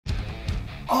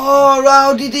Oh,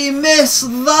 how did he miss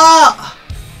that?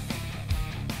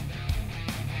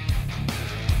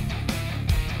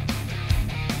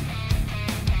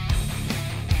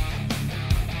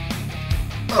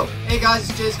 Oh, hey guys,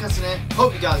 it's Cassin here.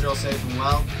 Hope you guys are all safe and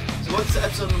well. So welcome to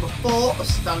episode number 4 of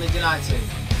Standard United.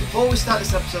 Before we start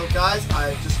this episode, guys,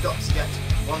 I've just got to get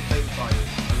one thing for you.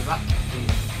 I'll be back in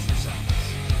 2 seconds.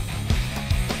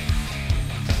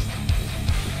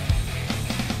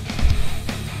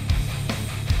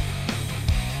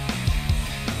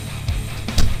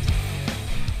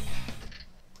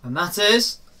 And that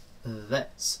is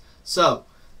this. So,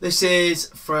 this is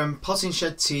from Potting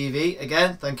Shed TV.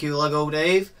 Again, thank you Lego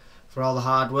Dave for all the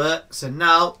hard work. So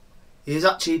now, he's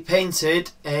actually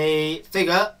painted a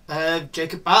figure of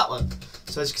Jacob Bartlett.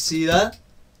 So as you can see there.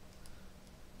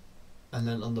 And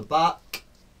then on the back,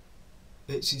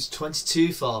 it's his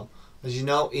 22 form. As you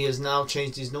know, he has now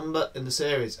changed his number in the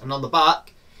series. And on the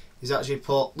back, he's actually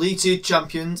put League 2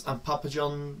 champions and Papa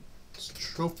John's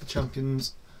Trophy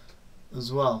champions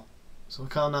as well. So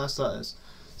look how nice that is.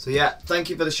 So yeah, thank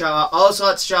you for the shout out. I also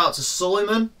like to shout out to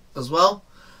Suleiman as well,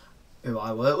 who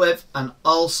I work with, and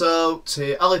also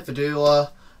to Ali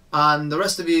Fadula and the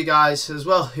rest of you guys as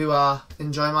well who are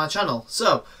enjoying my channel.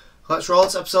 So let's roll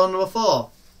to episode number 4.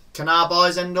 Can our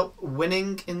boys end up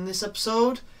winning in this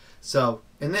episode? So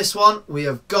in this one we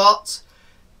have got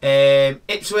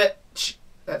Ipswich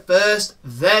at first,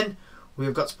 then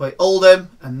we've got to play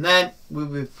Oldham, and then we'll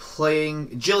be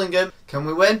playing Gillingham. Can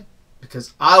we win?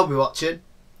 Because I'll be watching,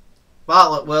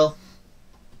 Bartlett will,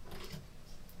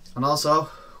 and also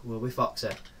will be Foxy.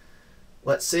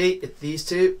 Let's see if these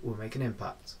two will make an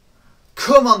impact.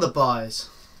 Come on the boys!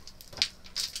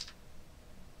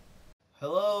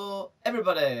 Hello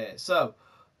everybody! So,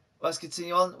 let's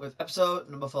continue on with episode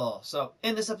number 4. So,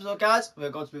 in this episode guys,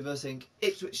 we're going to be versing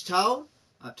Ipswich Town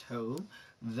at home.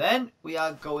 Then we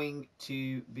are going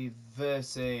to be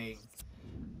versing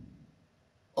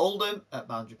Oldham at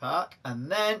Boundary Park, and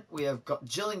then we have got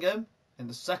Gillingham in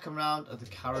the second round of the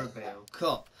Carabao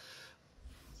Cup.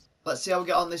 Let's see how we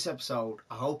get on this episode.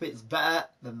 I hope it's better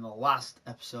than the last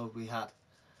episode we had,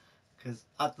 because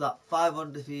after that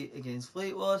 500 defeat against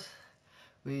Fleetwood,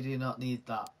 we do not need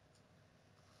that.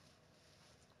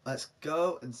 Let's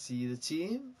go and see the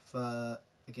team for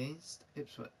against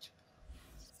Ipswich.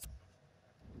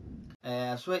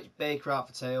 I've switched Baker out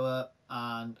for Taylor,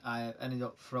 and I have ended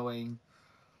up throwing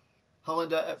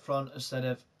Hollander at front instead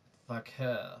of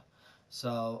Vaquer.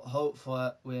 So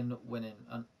hopefully we end up winning,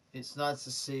 and it's nice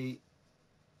to see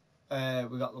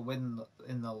we got the win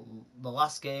in the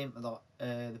last game of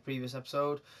the previous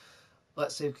episode.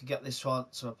 Let's see if we can get this one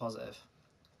to a positive.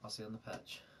 I'll see you on the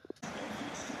pitch.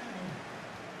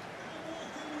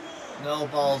 No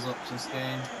balls up this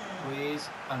game, please.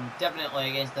 And definitely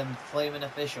against them flaming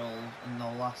officials in the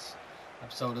last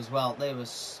episode as well. They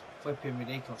was flipping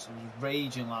ridiculous. It was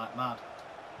raging like mad.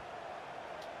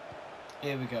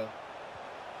 Here we go.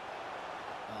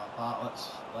 Oh, Bartlett's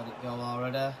let it go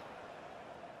already.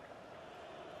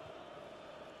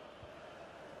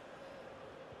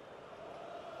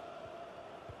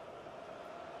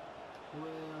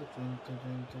 We'll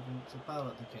drink to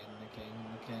Bartlett, the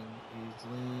king is the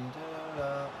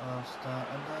leader of Star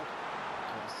and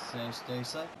Dead. Stay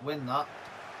safe. Win that.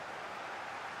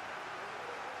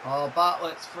 Oh,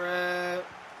 Bartlett's through.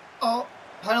 Oh,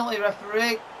 penalty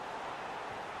referee.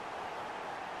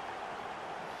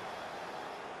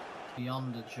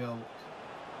 Beyond a joke.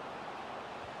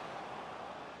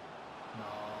 No.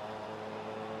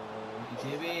 What are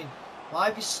you doing? Why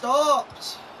have you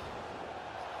stopped?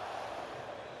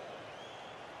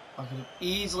 I could have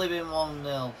easily been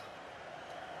 1-0.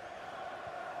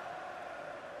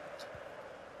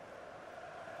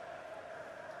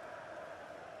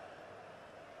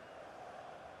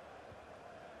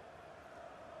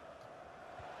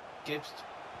 Gibbs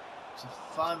to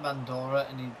find Bandora,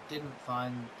 and he didn't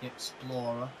find the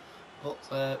Explorer. But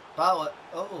Bartlett,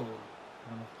 oh,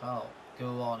 how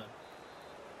go on him.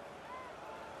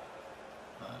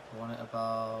 Right, want it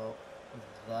about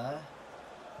there.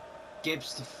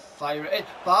 Gibbs to fire it in.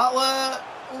 Bartlett,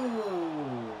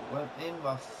 ooh, went in with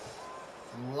a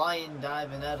flying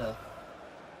diving header.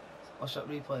 Watch that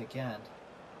replay again.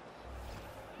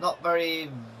 Not very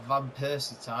Van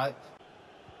Persie type.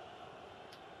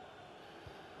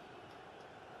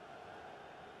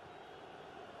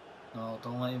 No,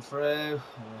 don't let him through.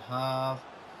 We have.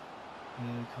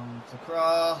 Here comes the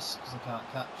cross, because I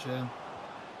can't catch him.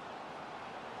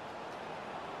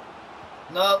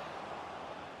 No.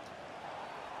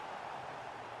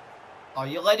 Oh,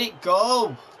 you let it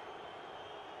go.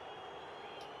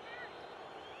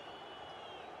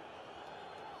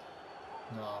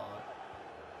 No.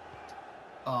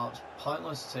 Oh, it's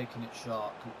pointless taking it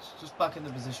short. It's just back in the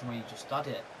position where you just had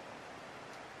it.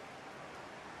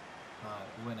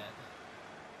 Right, win it.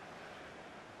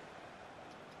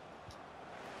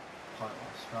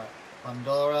 Pointless. Right,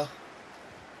 Pandora.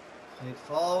 Play it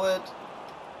forward.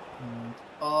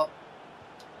 Oh.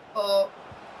 Oh.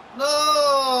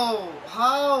 No!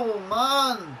 How,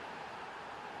 man?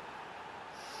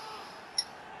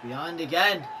 Behind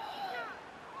again.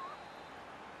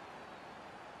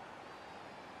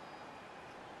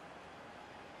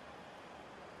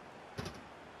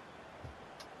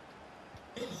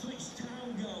 Ipswich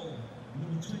Town goal,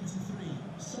 number 23,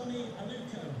 Sonny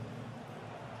Aluko.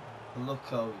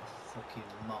 Aluko, you fucking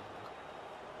monk.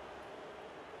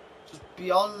 Just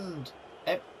beyond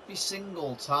every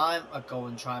single time I go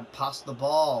and try and pass the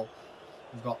ball,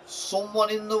 we've got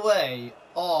someone in the way,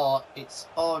 or it's,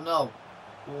 oh no,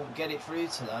 we won't get it through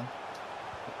to them.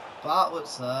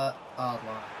 Bartlett's there, hard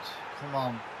lines, come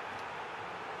on.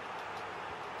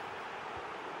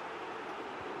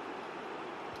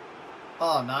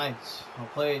 Oh, nice. Well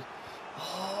played.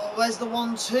 Oh, where's the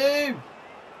 1-2?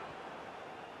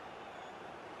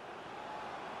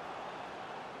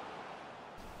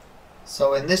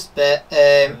 So in this bit,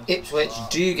 Ipswich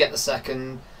do get the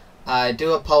second. I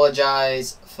do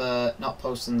apologise for not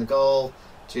posting the goal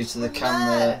due to the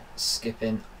camera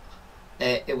skipping.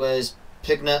 It was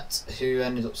Pignett who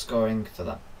ended up scoring for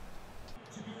them.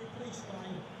 To be replaced by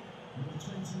number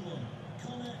 21,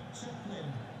 Connor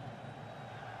Chaplin.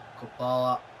 Good ball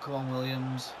up. Come on,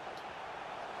 Williams.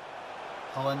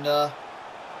 Hollander.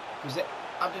 Who's it?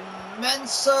 Adam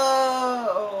Mensah.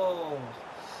 Oh.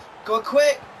 Go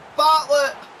quick.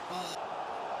 Bartlett.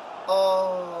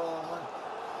 Oh.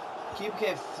 Keep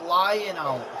getting flying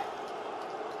out.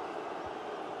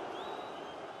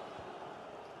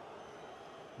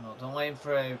 No, don't let him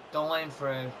through. Don't let him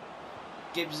through.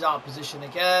 Gibbs is out of position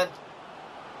again.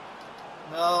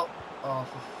 No. Oh,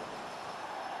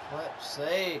 for flip's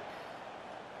sake.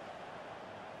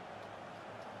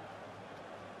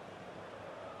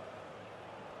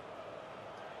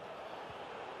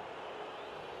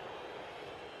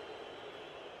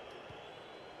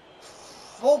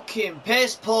 Fucking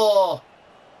piss poor.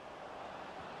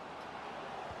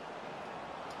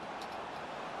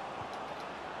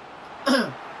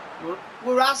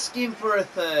 We're asking for a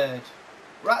third.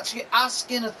 We're actually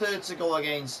asking a third to go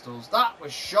against us. That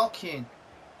was shocking.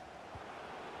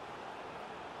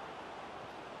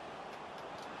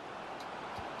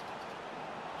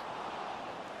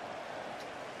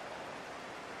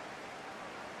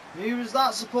 Who was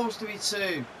that supposed to be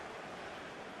to?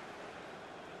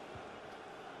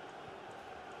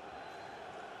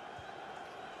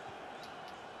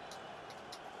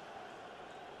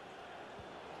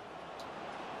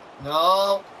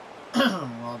 No.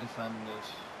 Well defended.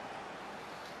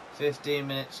 15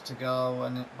 minutes to go,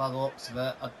 and by the looks of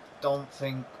it, I don't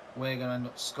think we're going to end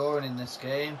up scoring in this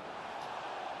game.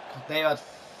 They've had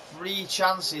 3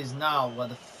 chances now where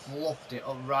they fluffed it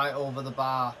up right over the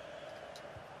bar.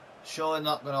 Surely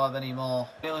not going to have any more.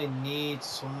 Really need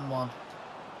someone.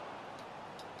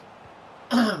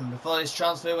 Before this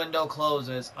transfer window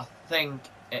closes, I think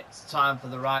it's time for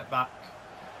the right back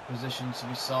position to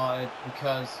be sorted,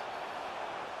 because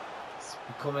it's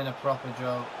becoming a proper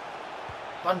joke.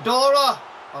 Pandora!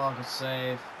 Oh, good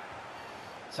save.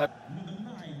 So,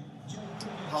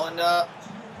 Hollander.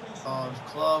 Oh, it was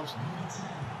close.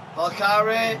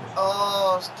 Valkyrie.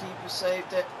 Oh, his keeper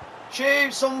saved it.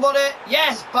 Shoot, somebody.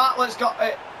 Yes, Bartlett's got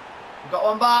it. We've got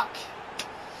one back.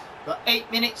 Got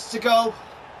 8 minutes to go.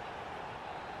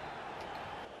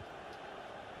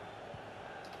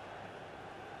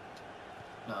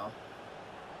 No.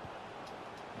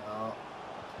 No.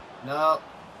 No.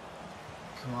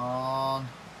 Come on.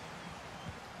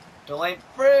 Don't let it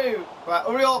through. Right,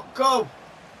 hurry up, go.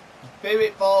 Just beat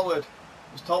it forward.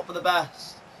 Just hope for the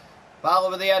best.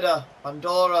 Bartlett with the header.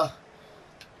 Pandora.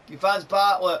 He finds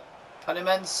Bartlett. And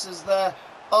Immense is there.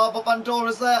 Oh, but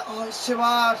Pandora's there. Oh, it's too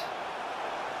hard.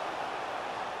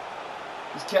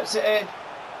 He's kept it in.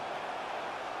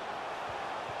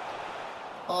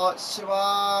 Oh, it's too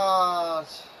hard.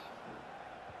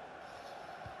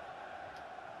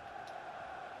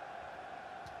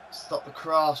 Stop the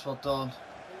cross, well done.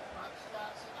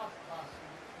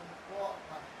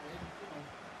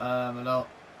 I don't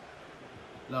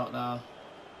know.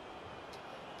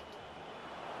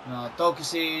 No, don't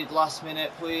concede last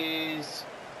minute, please.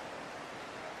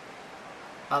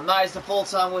 And that is the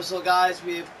full-time whistle, guys.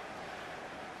 We've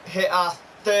hit our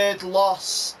 3rd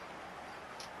loss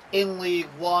in League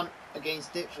One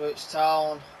against Ipswich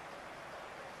Town.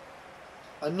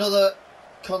 Another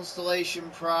constellation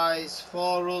prize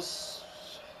for us.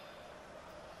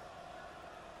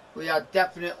 We are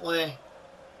definitely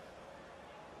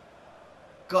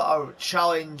got a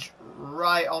challenge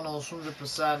right on us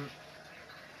 100%.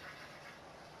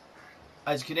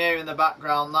 As you can hear in the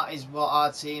background, that is what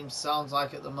our team sounds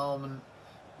like at the moment.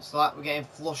 It's like we're getting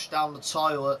flushed down the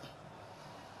toilet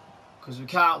because we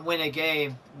can't win a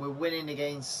game. We're winning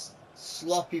against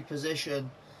sloppy position,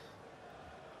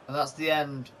 and that's the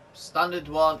end. Standard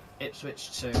 1,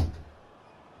 Ipswich 2.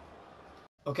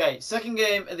 Okay, second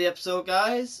game of the episode,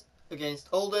 guys, against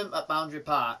Oldham at Boundary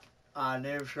Park, our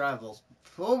nearest rivals.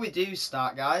 Before we do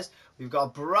start, guys, we've got a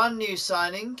brand new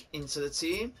signing into the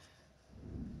team,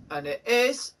 and it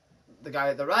is the guy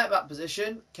at the right back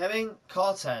position, Kevin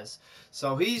Cortez.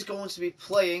 So he's going to be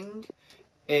playing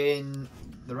in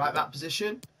the right back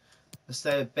position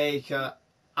instead of Baker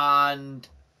and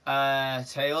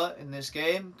Taylor in this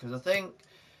game, because I think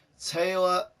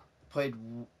Taylor played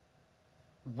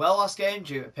well last game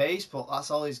due to pace, but that's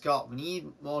all he's got. We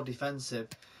need more defensive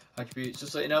attributes.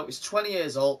 Just so you know, he's 20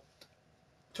 years old.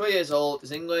 20 years old,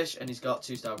 he's English, and he's got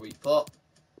 2-star weak foot.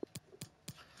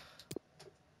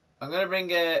 I'm going to bring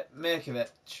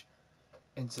Mirkovic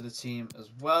into the team as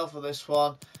well for this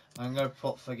one. I'm going to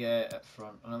put Fagay at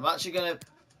front. And I'm actually going to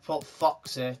put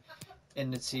Foxy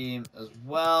in the team as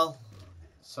well.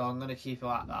 So I'm going to keep it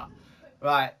like that.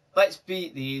 Right, let's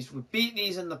beat these. We beat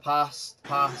these in the past.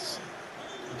 I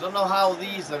don't know how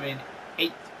these are in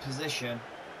 8th position.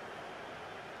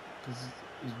 Because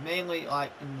he's mainly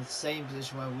like in the same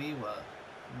position where we were.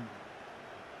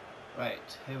 Right,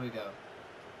 here we go.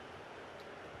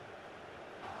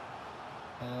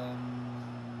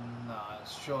 No,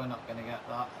 it's surely not going to get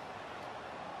that.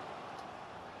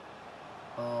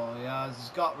 Oh, yeah, he's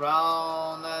got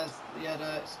round. There's the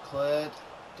header, it's cleared.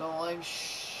 Don't let him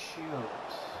shoot.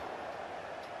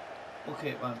 Okay,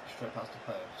 it went straight past the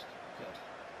post. Good.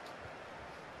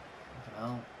 Nothing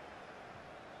else.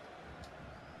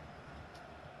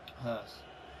 Hurst.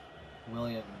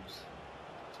 Williams.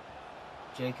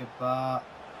 Jacob Bart.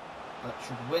 That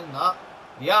should win that.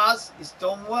 He has. He's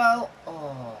done well.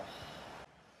 Oh.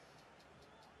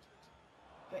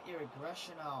 Get your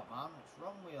aggression out, man. What's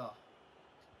wrong with you?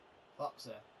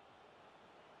 Foxy.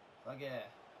 Fagay.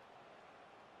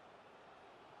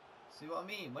 See what I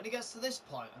mean? When he gets to this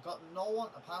point, I've got no one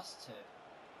to pass to.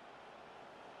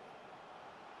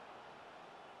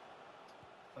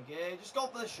 Fagay, just go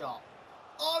for the shot.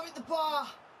 Oh, hit the bar!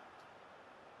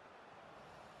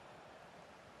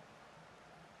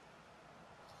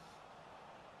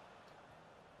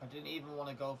 I didn't even want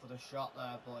to go for the shot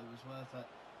there, but it was worth it.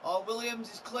 Oh,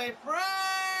 Williams is clear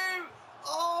through!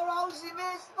 Oh, how's he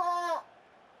missed that?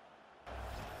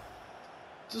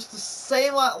 Just the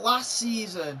same like last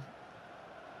season.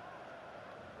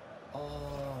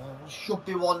 Oh, should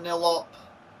be 1-0 up.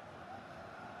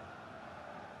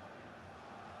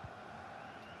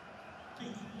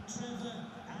 Trevor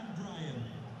and Brian.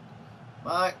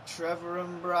 Mike, Trevor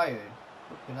and Brian.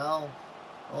 Fucking hell.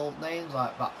 Old names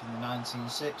like back from the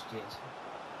 1960s.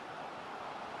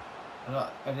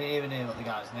 I didn't even know what the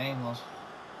guy's name was.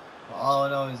 But all I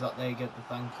know is that they get the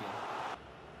thank you.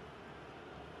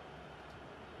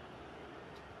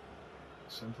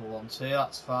 Simple 1-2,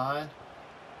 that's fine.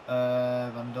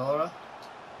 Vandora.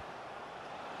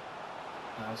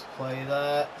 Nice play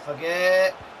there.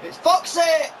 Forget. It's Foxy!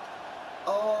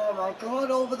 Oh my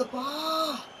god, over the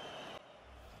bar!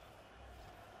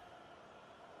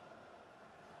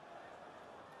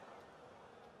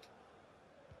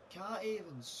 Can't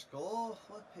even score,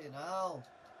 flipping hell.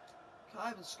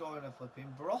 Can't even score in a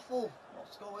flipping brothel.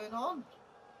 What's going on?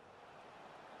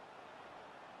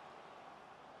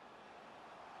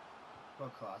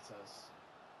 Good Cortez.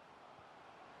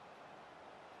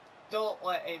 Don't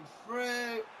let him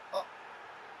through. Oh.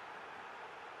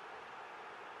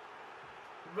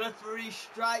 Referee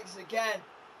strikes again.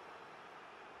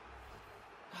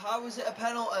 How is it a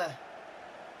penalty?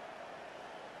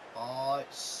 Oh,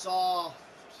 it's soft.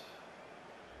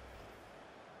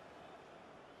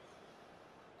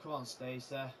 Come on,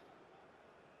 Stacey.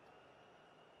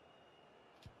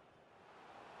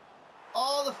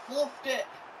 Oh, they fluffed it.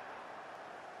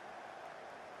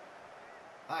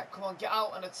 Alright, come on, get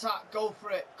out and attack. Go for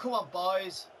it. Come on,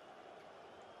 boys.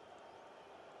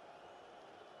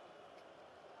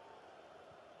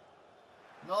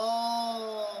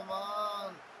 No,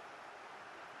 man.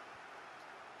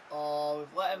 Oh,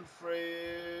 we've let him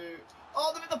through.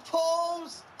 Oh, they're in the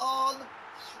post. Oh, they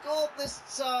scored this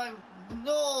time.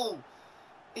 No.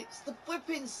 It's the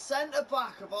flipping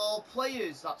centre-back of all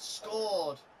players that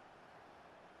scored.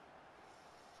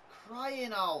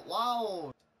 Crying out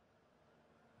loud.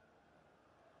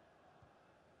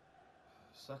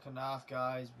 Second half,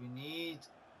 guys. We need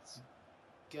to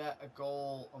get a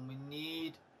goal and we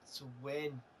need to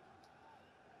win.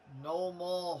 No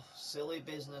more silly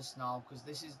business now, because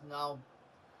this is now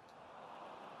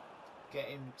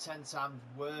getting 10 times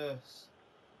worse.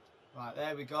 Right,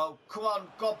 there we go. Come on,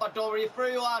 go Badori, you're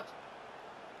through, lad.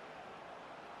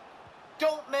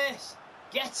 Don't miss.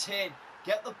 Get in.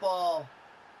 Get the ball.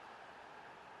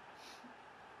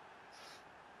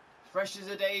 Fresh as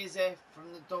a daisy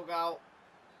from the dugout.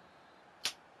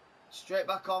 Straight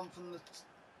back on from the...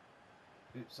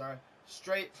 Oops, sorry.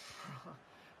 Straight from...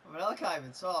 I mean, I can't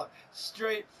even talk.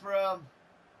 Straight from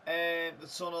the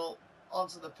tunnel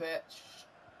onto the pitch.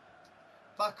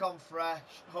 Back on fresh,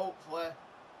 hopefully.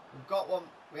 We've got one.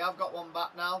 We have got one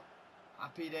back now.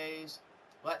 Happy days.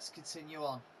 Let's continue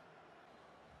on.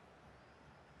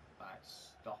 Right,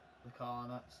 stop the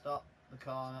corner. Stop the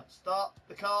corner. Stop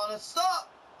the corner. Stop!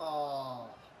 Oh.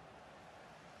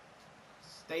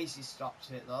 Stacey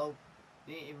stopped it though.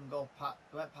 Didn't even go past.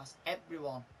 Went past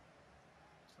everyone.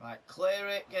 Right, clear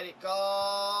it. Get it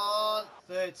gone.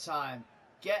 Third time.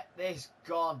 Get this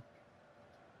gone.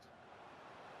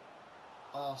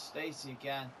 Oh, Stacey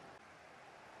again.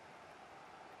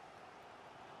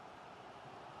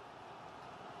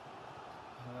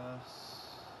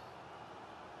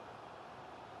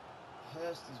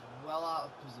 Hurst is well out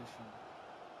of position.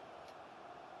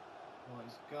 Well,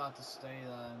 he's got to stay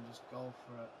there and just go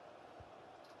for it.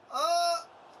 Oh!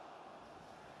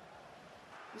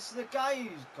 This is the guy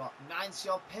who's got 90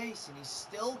 odd pace and he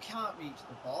still can't reach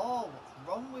the ball. What's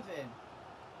wrong with him?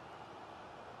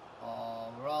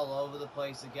 Oh, we're all over the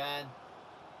place again.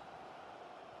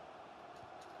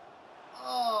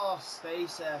 Oh,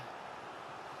 Stacey.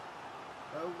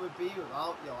 Where would we be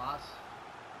without you, lad?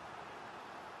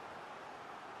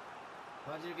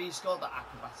 Imagine if he scored that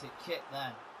acrobatic kick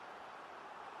then.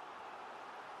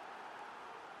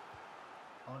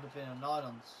 I would have been annoyed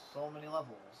on so many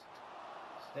levels.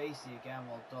 Stacey again,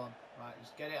 well done. Right,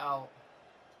 just get it out.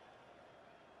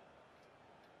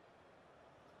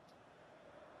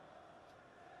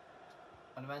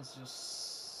 And then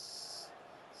just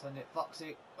send it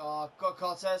Foxy. Oh, go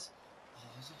Cortez. Oh,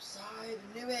 he's offside.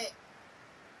 I knew it.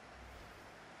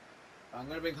 I'm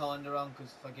going to bring Hollander on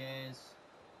because Fagers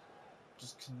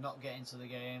just cannot get into the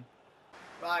game.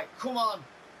 Right, come on.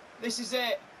 This is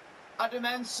it.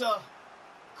 Adamensa.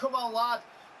 Come on, lad.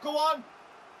 Go on.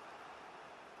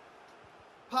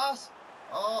 Pass.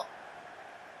 Oh.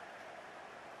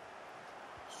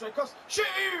 Straight across. Shoot.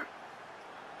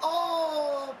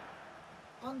 Oh.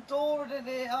 Pandora did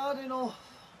it hard enough.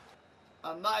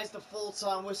 And that is the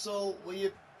full-time whistle.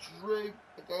 We drew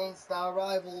against our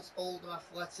rivals Oldham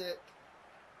Athletic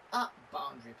at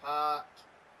Boundary Park.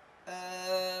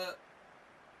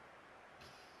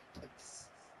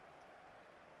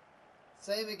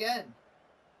 Same again.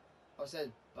 I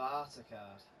said barter card.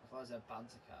 I thought I said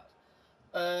banter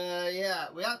card. Yeah,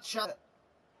 we had chat.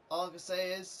 All I can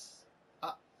say is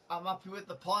I'm happy with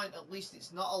the point. At least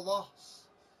it's not a loss.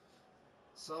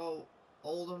 So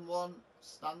Oldham won,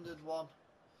 Standard won.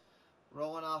 We're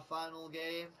on our final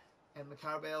game in the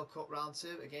Carabao Cup round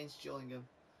 2 against Gillingham.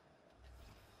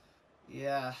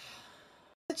 Yeah.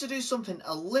 I had to do something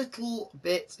a little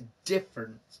bit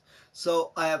different.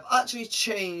 So I have actually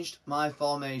changed my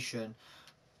formation.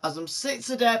 As I'm sick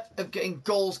to death of getting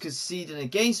goals conceded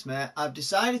against me, I've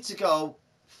decided to go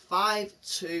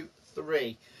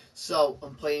 5-2-3. So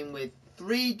I'm playing with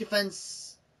 3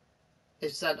 defensive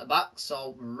centre backs,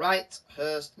 so Wright,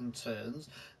 Hurst and Turns,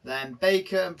 then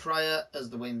Baker and Pryor as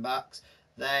the wing backs,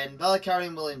 then Valkyrie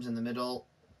and Williams in the middle,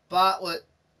 Bartlett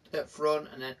at front,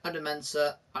 and then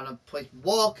Adamensa, and I've placed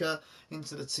Walker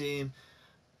into the team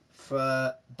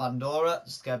for Bandora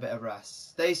just to get a bit of rest.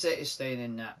 Stacey is staying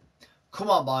in net. Come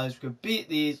on boys, we can beat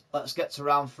these, let's get to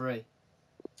round 3.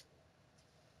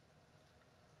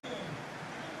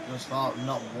 Just thought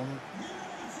not one.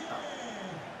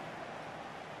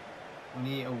 We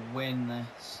need to win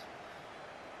this.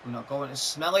 We're not going to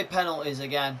smelly penalties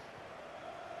again.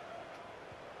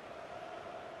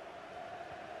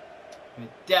 We're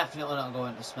definitely not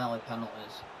going to smelly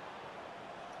penalties.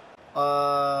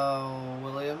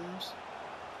 Williams.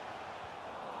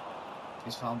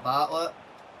 He's found Bartlett.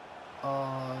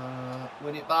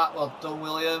 Win it back. Well done,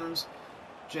 Williams.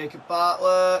 Jacob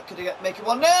Bartlett. Could he make it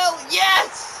 1-0?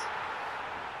 Yes!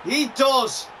 He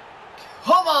does.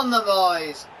 Come on, the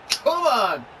boys. Come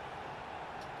on!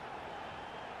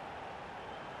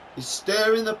 He's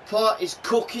stirring the pot, he's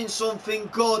cooking something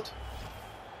good.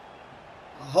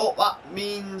 I hope that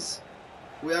means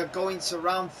we are going to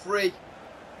round 3.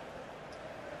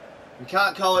 We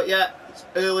can't call it yet, it's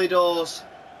early doors.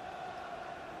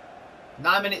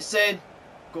 9 minutes in.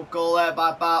 Good goal there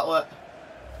by Bartlett.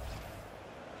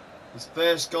 His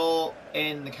first goal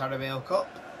in the Carabao Cup.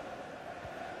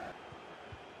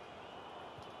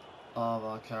 Oh,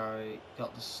 Valkyrie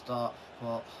got the stop,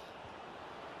 but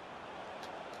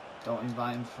don't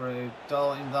invite him through.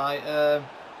 Don't invite him.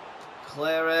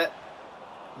 Clear it.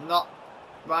 Not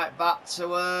right back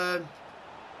to him.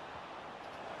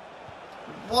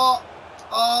 What?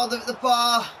 Oh, the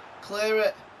bar. Clear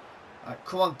it. Right,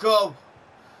 come on, go.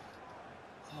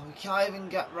 Oh, we can't even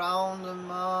get round them,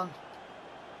 man.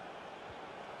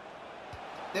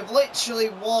 They've literally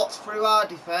walked through our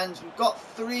defence. We've got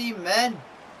 3 men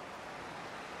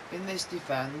in this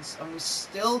defence, and we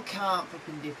still can't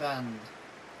fucking defend.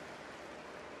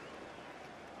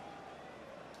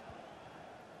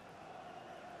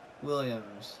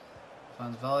 Williams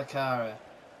finds Valakari.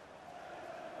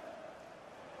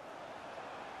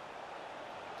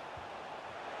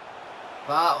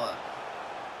 Bartlett.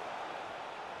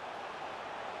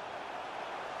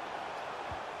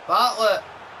 Bartlett.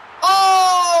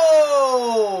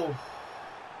 Oh!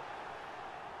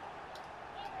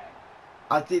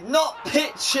 I did not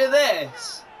picture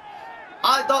this.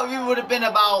 I thought we would have been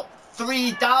about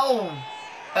 3 down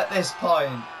at this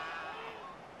point.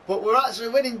 But we're actually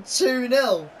winning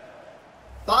 2-0.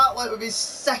 Bartlett with his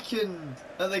second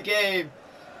of the game.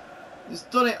 He's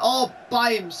done it all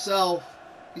by himself.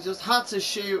 He just had to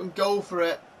shoot and go for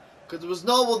it because there was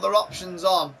no other options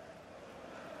on.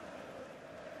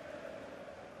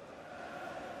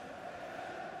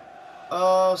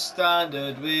 Oh,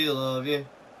 Standard, we love you.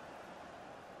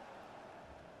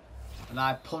 And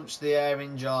I punched the air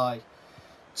in joy.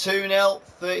 2-0,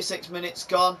 36 minutes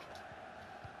gone.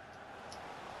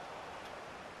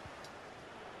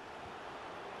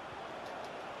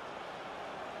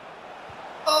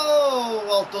 Oh,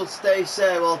 well done, Stacey,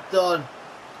 well done.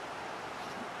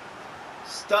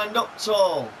 Stand up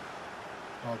tall.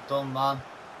 Well done, man.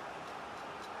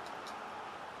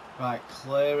 Right,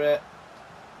 clear it.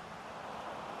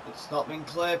 It's not been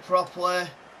cleared properly.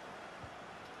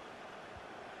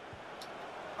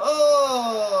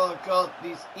 Oh, God,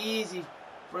 these easy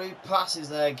free passes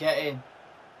they're getting.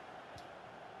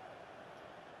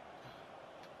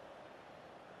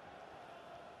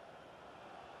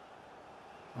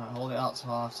 Right, hold it out to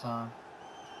half time.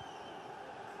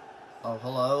 Oh,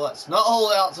 hello, let's not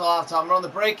hold it out to half time. We're on the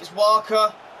break, it's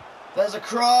Walker. There's a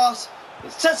cross.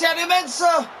 It's Tetiana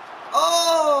Mensah.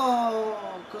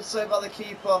 Oh, good save by the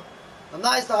keeper. And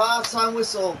that is the half-time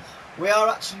whistle. We are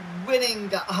actually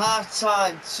winning at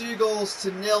half-time.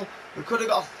 2-0. We could have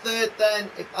got a third then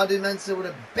if Adi Mensah would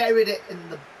have buried it in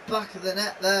the back of the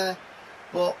net there.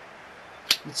 But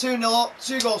we're 2-0 up.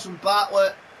 2 goals from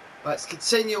Bartlett. Let's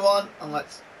continue on, and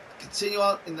let's continue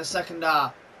on in the second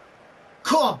half.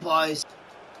 Come on, boys.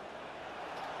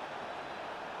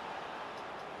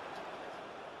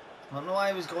 I don't know why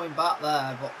he was going back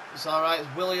there, but it's alright.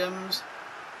 It's Williams.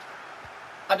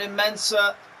 Adam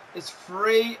Mensah is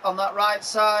free on that right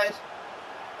side.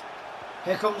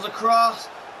 Here comes the cross.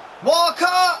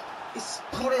 Walker! He's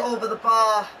put it over the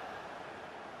bar.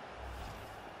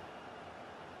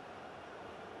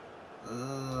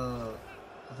 I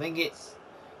think it's...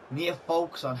 we need to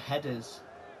focus on headers.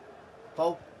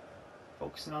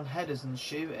 Focusing on headers and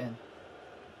shooting.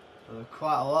 There are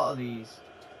quite a lot of these.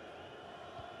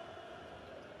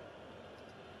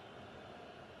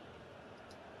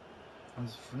 And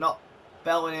if we're not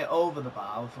belling it over the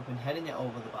bar, if we've been heading it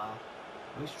over the bar,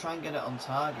 we should try and get it on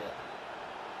target.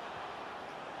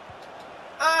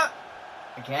 Ah!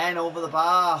 Again over the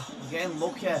bar. We're getting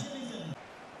lucky. I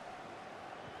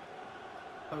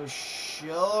was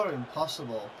sure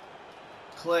impossible.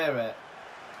 Clear it.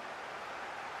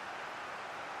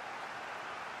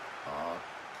 Oh.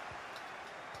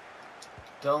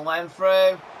 Don't let him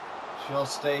through. Sure,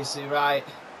 Stacey, right.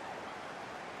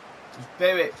 Just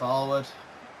boot it forward.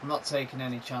 I'm not taking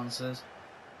any chances.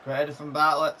 Great header from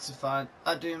Bartlett to find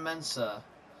Adu Mensah.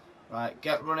 Right,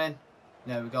 get running.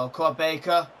 There we go. Come on,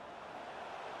 Baker.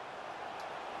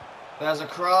 There's a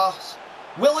cross.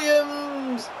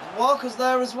 Williams! Walker's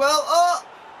there as well. Oh!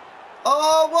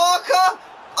 Oh, Walker!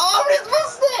 Oh, he's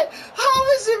missed it! How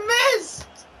has he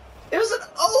missed? It was an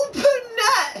open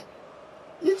net!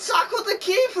 You tackled the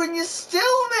keeper and you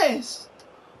still missed!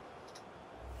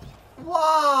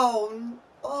 Wow!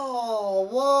 Oh,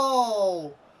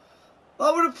 whoa!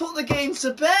 That would have put the game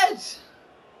to bed!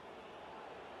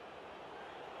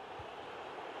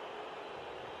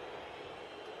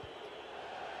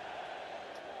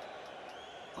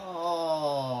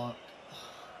 Oh,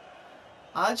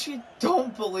 I actually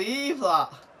don't believe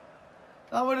that.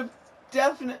 That would have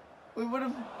definitely... we would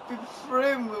have been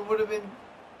through. We would have been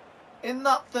in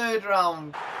that third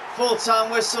round.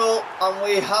 Full-time whistle, and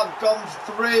we have gone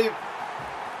through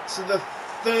to the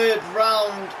third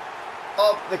round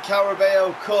of the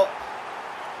Carabao Cup.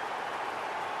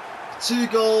 2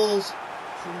 goals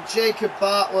from Jacob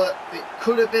Bartlett. It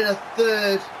could have been a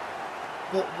third,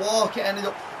 but Walker ended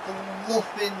up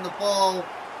fluffing the ball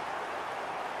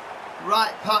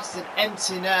right past an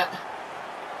empty net.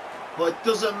 But it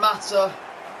doesn't matter.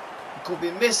 We could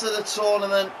be missing the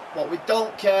tournament, but we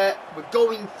don't care. We're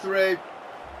going through.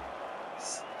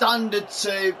 Standard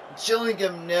 2,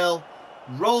 Gillingham 0.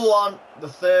 Roll on the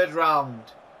third round.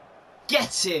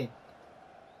 Get in.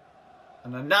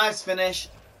 And a nice finish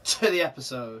to the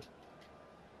episode.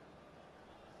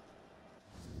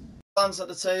 Glance at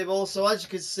the table. So as you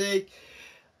can see,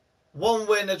 1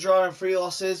 win, a draw and 3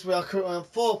 losses. We are currently on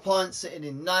 4 points, sitting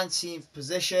in 19th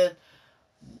position.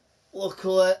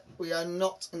 Luckily, we are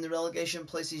not in the relegation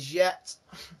places yet.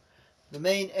 The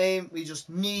main aim, we just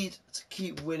need to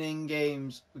keep winning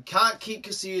games. We can't keep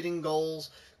conceding goals,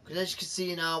 because as you can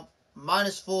see now,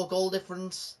 -4 goal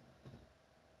difference.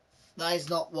 That is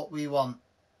not what we want.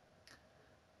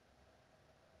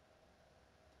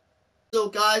 So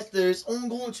guys, there is only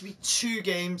going to be 2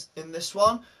 games in this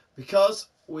one, because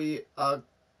we are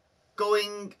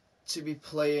going to be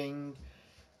playing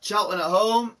Charlton at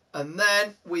home, and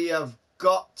then we have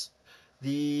got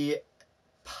the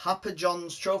Papa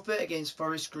John's Trophy against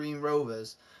Forest Green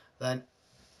Rovers. Then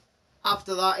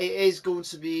after that, it is going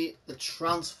to be the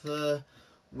transfer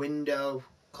window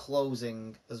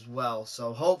closing as well.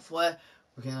 So hopefully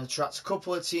we can attract a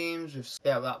couple of teams with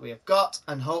that we have got,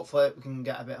 and hopefully we can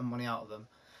get a bit of money out of them.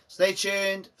 Stay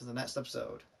tuned for the next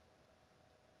episode.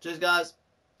 Cheers guys.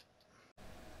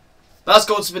 That's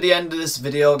going to be the end of this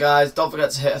video, guys. Don't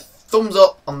forget to hit a thumbs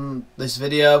up on this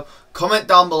video. Comment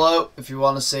down below if you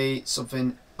want to see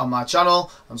something on my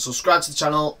channel, and subscribe to the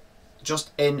channel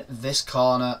just in this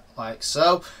corner like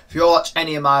so. If you want to watch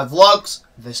any of my vlogs,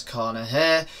 this corner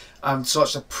here, and to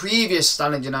watch the previous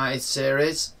Standard United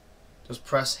series, just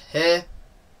press here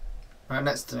right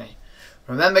next to me.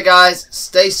 Remember guys,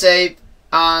 stay safe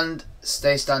and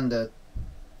stay standard.